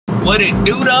What it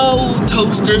do though?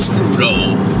 Toaster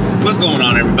Strudel. What's going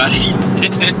on, everybody?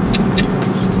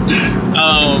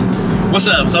 What's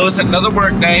up? So it's another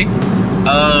work day.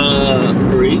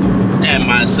 Bree and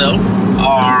myself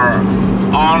are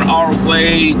on our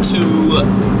way to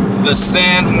the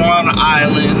San Juan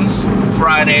Islands,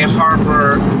 Friday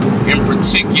Harbor in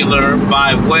particular,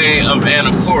 by way of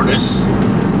Anacortes.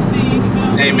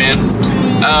 Hey man,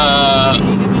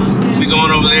 we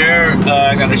going over there.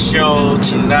 I got a show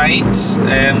tonight,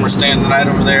 and we're staying the night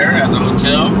over there at the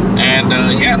hotel. And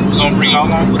yeah, so we're gonna bring y'all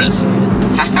along with us.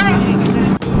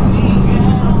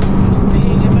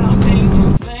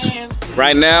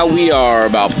 Right now we are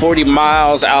about 40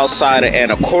 miles outside of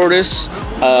Anacortes.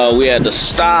 We had to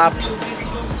stop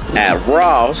at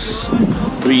Ross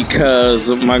because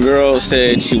my girl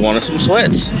said she wanted some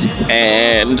sweats,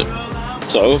 and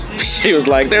so she was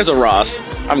like, there's a Ross,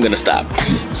 I'm gonna stop.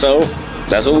 So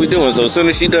that's what we're doing. So as soon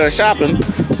as she done shopping,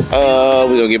 we're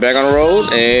gonna get back on the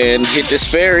road and hit this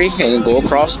ferry and go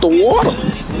across the water.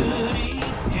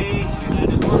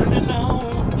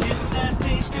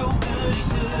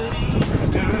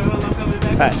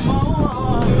 Hi.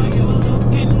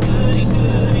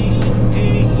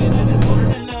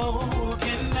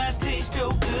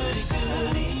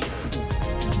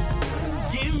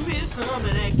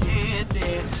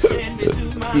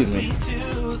 Excuse me.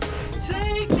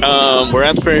 We're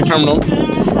at the ferry terminal.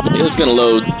 It's gonna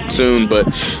load soon, but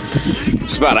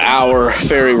it's about an hour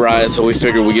ferry ride, so we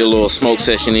figured we'd get a little smoke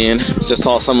session in. Just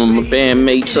saw some of my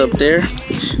bandmates up there.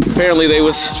 Apparently they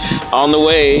was on the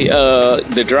way,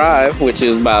 the drive, which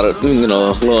is about a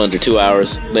little under 2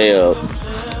 hours. They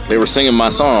were singing my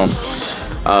song,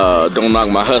 Don't Knock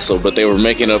My Hustle, but they were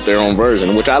making up their own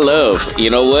version, which I love. You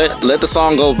know what? Let the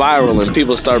song go viral and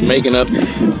people start making up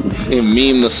and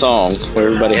meme the song, where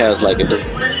everybody has like a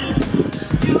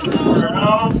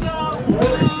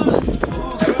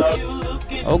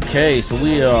Okay, so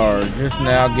we are just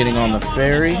now getting on the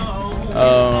ferry.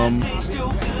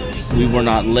 We were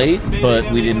not late,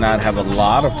 but we did not have a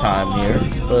lot of time here,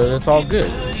 but it's all good.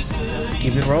 Let's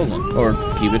keep it rolling, or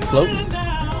keep it floating.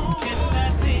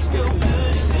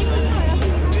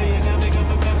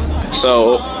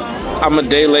 So I'm a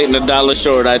day late and a dollar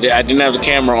short. I didn't have the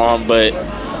camera on, but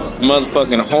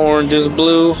motherfucking horn just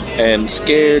blew and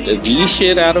scared the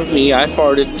shit out of me. I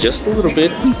farted just a little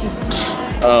bit.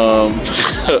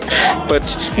 But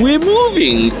we're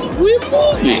moving.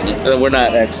 We're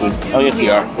not actually. Oh yes, we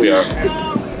are.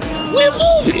 We're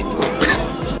moving.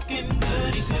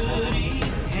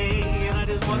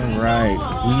 All right,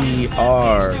 we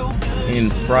are in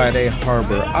Friday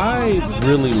Harbor. I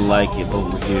really like it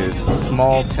over here. It's a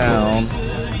small town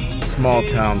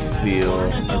feel.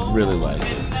 I really like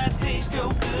it.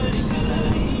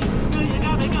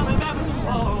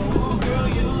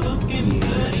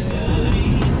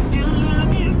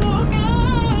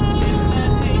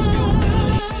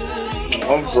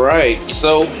 All right,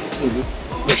 so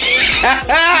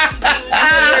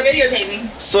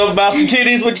so about some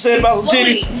titties. What you said about some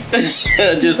titties?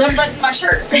 Just look like my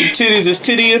shirt. Titties is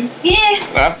tittying.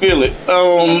 Yeah. I feel it.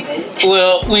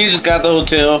 Well, we just got the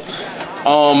hotel.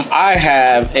 I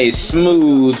have a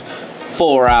smooth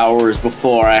 4 hours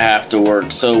before I have to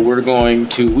work, so we're going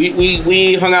to.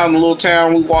 We hung out in the little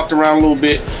town. We walked around a little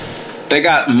bit. They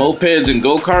got mopeds and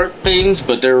go-kart things,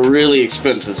 but they're really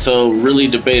expensive. So really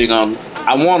debating on.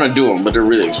 I want to do them, but they're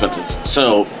really expensive.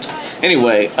 So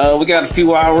anyway, we got a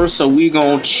few hours, so we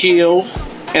gonna chill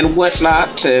and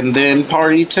whatnot, and then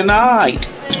party tonight.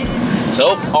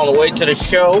 So on the way to the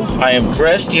show, I am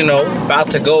dressed,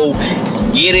 about to go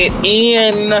get it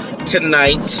in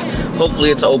tonight.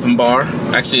 Hopefully it's an open bar.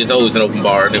 Actually, it's always an open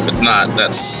bar, and if it's not,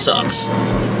 that sucks.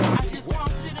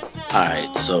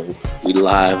 Alright, so we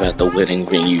live at the wedding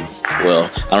venue. Well,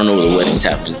 I don't know where the wedding's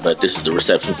happening, but this is the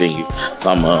reception venue.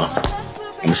 So I'm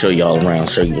gonna show y'all around,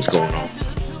 show you what's going on.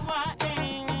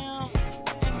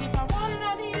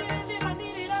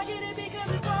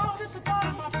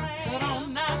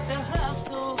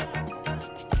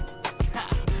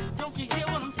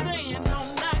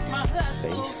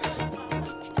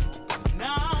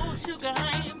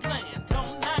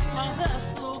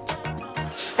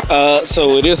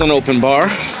 So it is an open bar.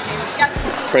 Yep.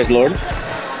 Praise the Lord.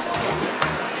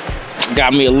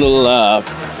 Got me a little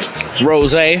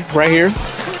rosé right here.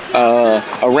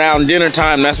 Around dinner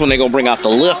time, that's when they're gonna bring out the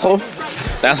liquor.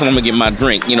 That's when I'm gonna get my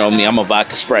drink. You know me, I'm a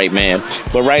vodka Sprite man.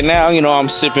 But right now, I'm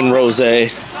sipping rosé,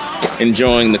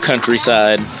 enjoying the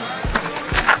countryside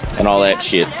and all that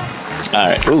shit. All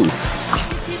right, ooh.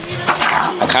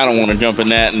 I kind of want to jump in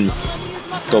that and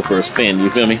go for a spin. You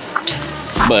feel me?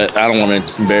 But I don't want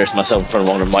to embarrass myself in front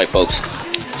of one of the white folks.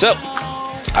 So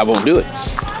I won't do it.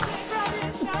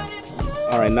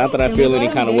 All right, not that I feel any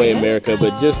kind of way, America,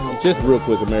 but just real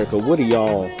quick, America, what do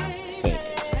y'all think?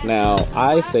 Now,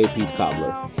 I say peach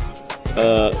cobbler.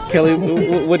 Kelly,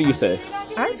 what do you say?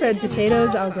 I said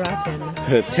potatoes au gratin.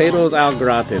 Potatoes au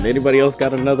gratin. Anybody else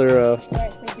got another? I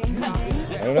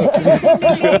don't know.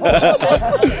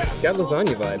 Got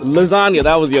lasagna vibe. Lasagna,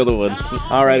 that was the other one.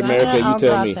 All right, America, you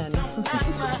tell me.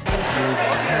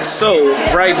 So,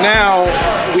 right now,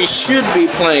 we should be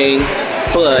playing,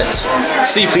 but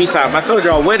CP time. I told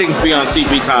y'all weddings be on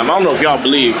CP time. I don't know if y'all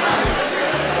believe.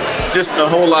 Just a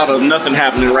whole lot of nothing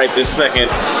happening right this second,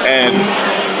 and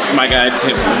my guy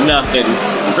did nothing.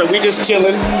 So we just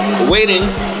chilling, waiting.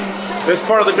 That's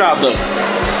part of the job, though.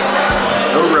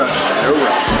 No rush, no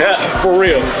rush. Yeah, for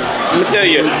real. Let me tell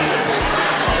you,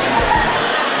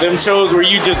 them shows where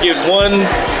you just get one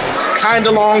kind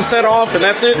of long set off and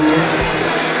that's it.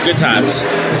 Good times.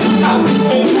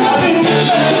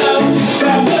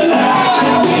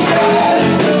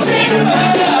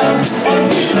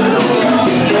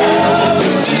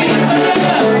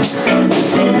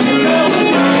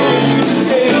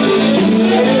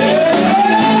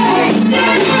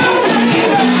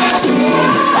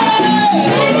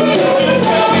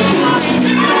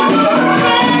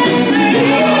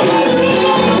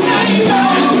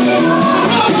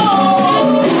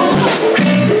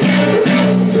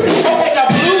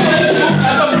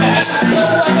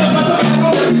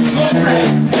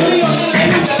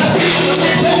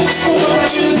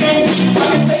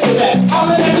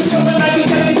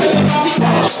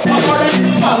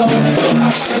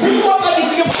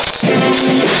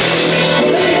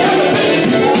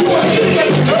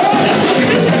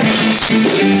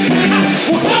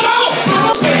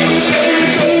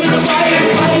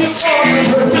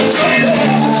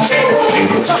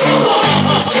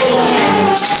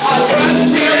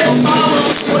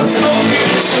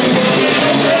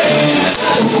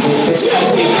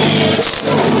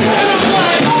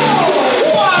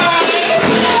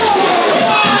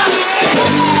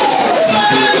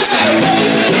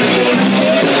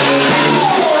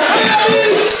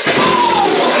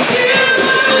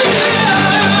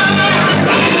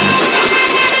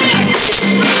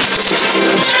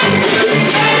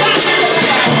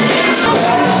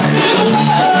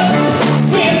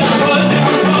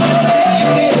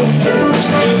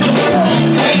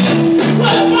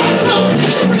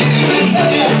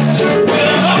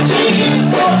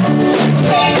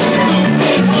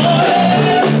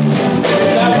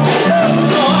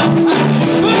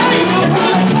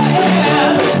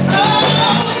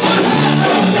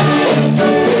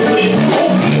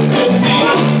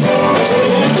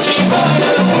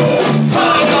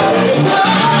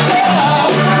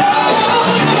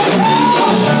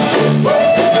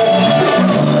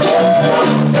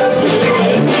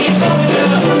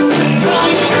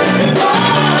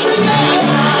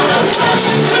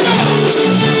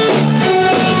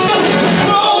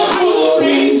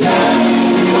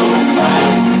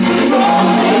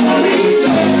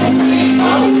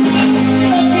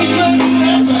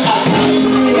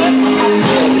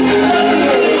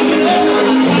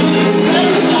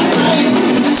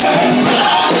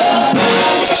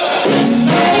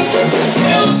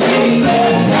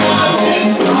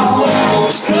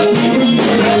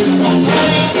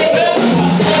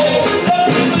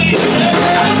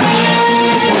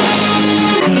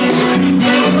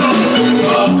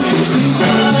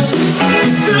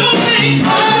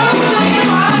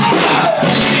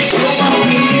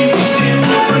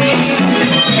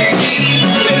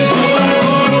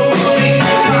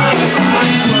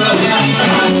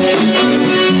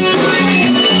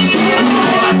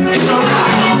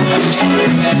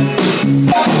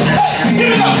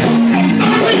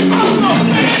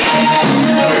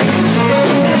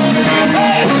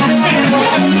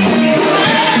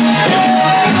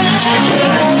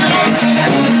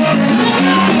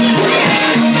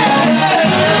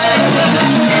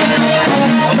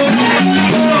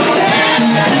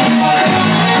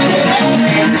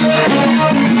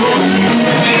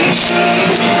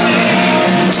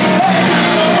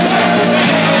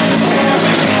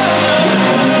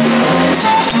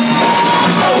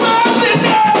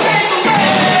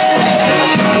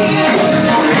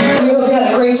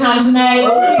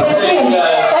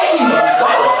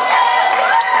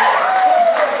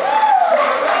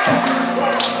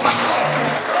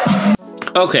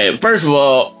 Okay, first of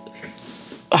all,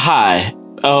 hi.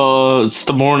 It's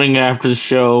the morning after the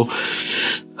show.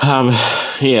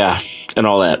 Yeah, and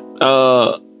all that.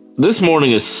 This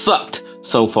morning has sucked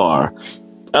so far.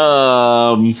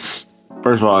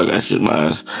 First of all, I gotta shoot my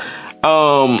eyes.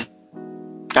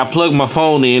 I plugged my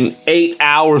phone in 8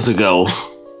 hours ago.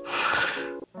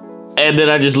 And then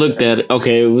I just looked at it.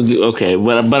 Okay, it was okay,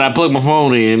 but I plugged my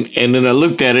phone in, and then I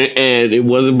looked at it, and it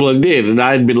wasn't plugged in, and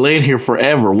I had been laying here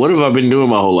forever. What have I been doing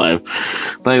my whole life?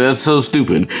 Like, that's so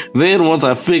stupid. Then once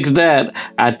I fixed that,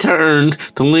 I turned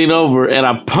to lean over, and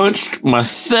I punched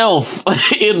myself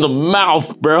in the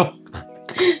mouth, bro.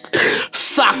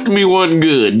 Socked me one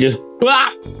good, just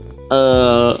bop.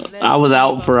 I was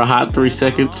out for a hot 3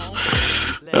 seconds.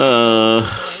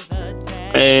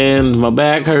 And my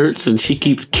back hurts, and she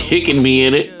keeps kicking me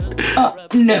in it.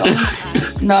 No,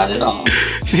 not at all.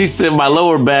 She said my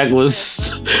lower back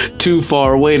was too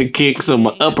far away to kick, so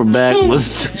my upper back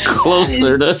was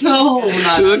closer to. So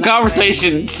not The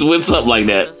conversation went something like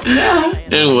that. No,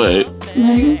 Anyway,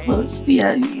 not even close.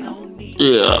 Yeah, you know.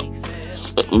 yeah.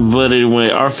 But anyway,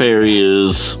 our ferry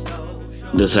is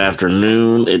this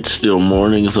afternoon. It's still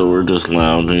morning, so we're just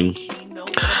lounging.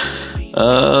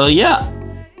 Yeah.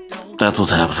 That's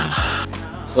what's happening.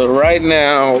 So right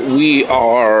now we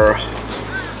are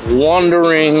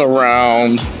wandering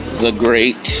around the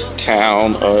great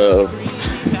town of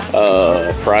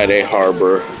Friday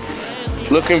Harbor,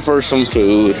 looking for some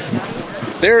food.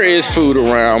 There is food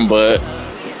around, but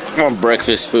I want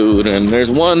breakfast food, and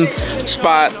there's one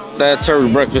spot that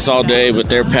serves breakfast all day, but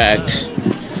they're packed.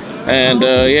 And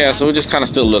yeah, so we're just kind of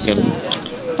still looking.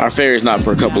 Our ferry's not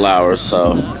for a couple hours,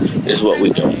 so it's what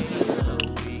we do.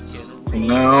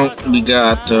 Now we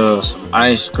got some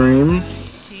ice cream.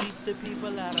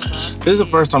 This is the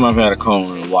first time I've had a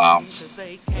cone in a while.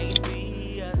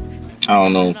 I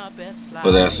don't know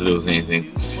what that has to do with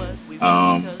anything.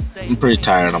 I'm pretty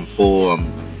tired. I'm full. I'm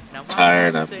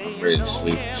tired. I'm ready to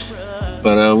sleep.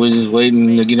 But we're just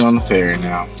waiting to get on the ferry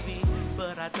now.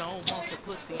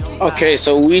 Okay,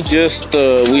 so we just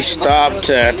we stopped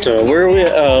at where are we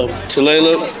at?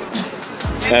 Tulalip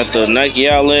at the Nike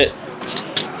outlet.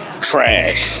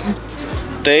 Trash.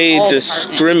 They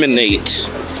discriminate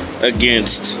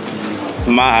against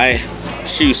my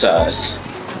shoe size.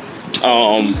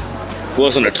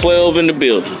 Wasn't a 12 in the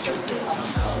building.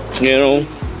 You know,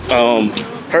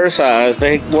 her size.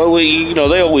 They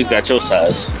they always got your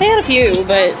size. They had a few,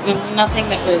 but nothing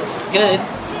that was good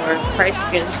or priced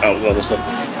good.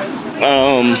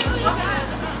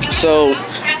 So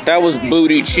that was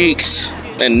booty cheeks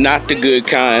and not the good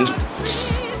kind.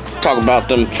 Talk about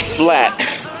them flat.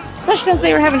 Especially since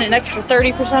they were having an extra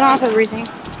 30% off everything.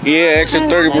 Yeah, extra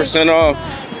 30% off.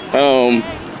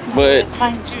 But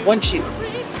Find one shoe.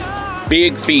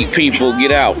 big feet people,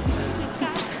 get out.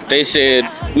 They said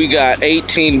we got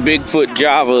 18 Bigfoot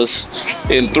Javas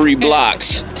in 3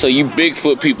 blocks. So you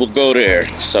Bigfoot people go there.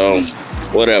 So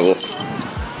whatever.